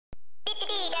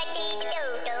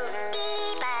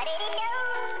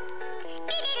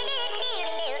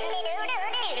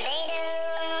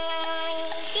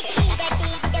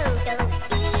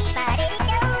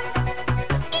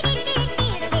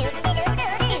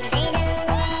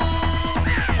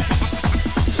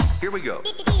Here we go.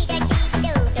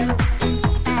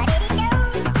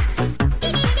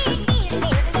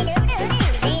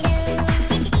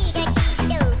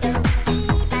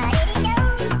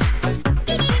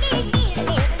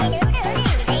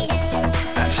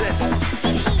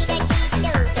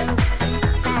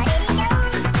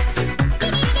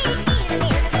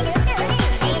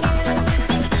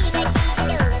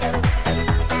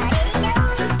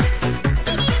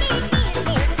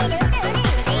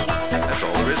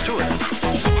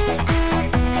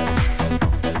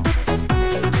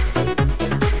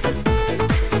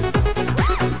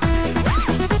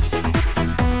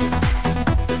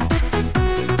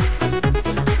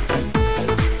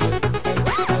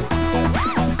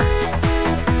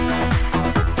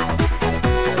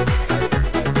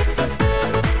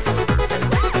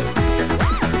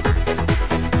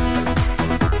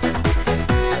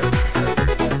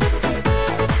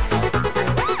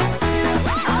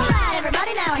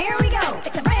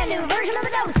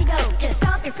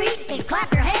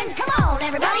 Clap your hands, come on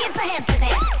everybody, it's a hamster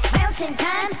dance. Bouncing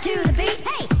time to the beat,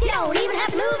 hey, you don't even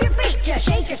have to move your feet. Just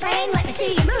shake your thing, let me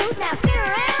see you move. Now spin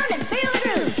around and feel the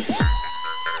groove.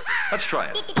 Let's try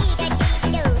it.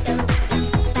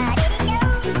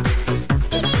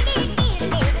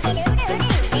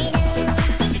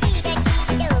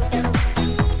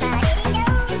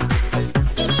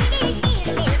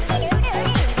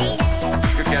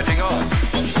 You're catching on.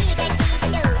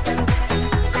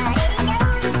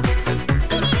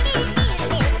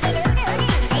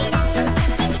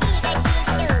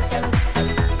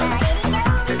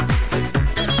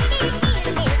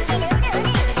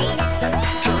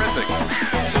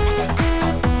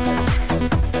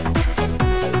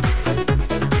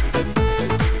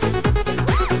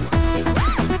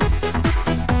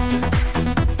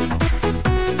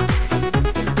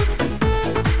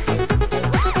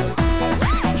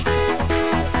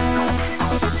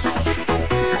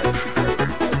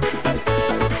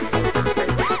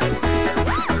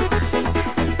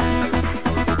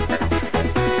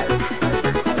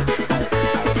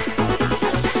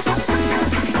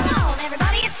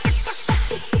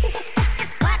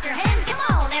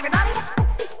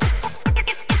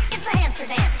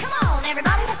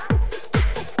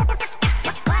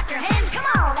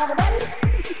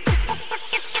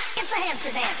 It's a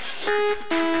hamster dance.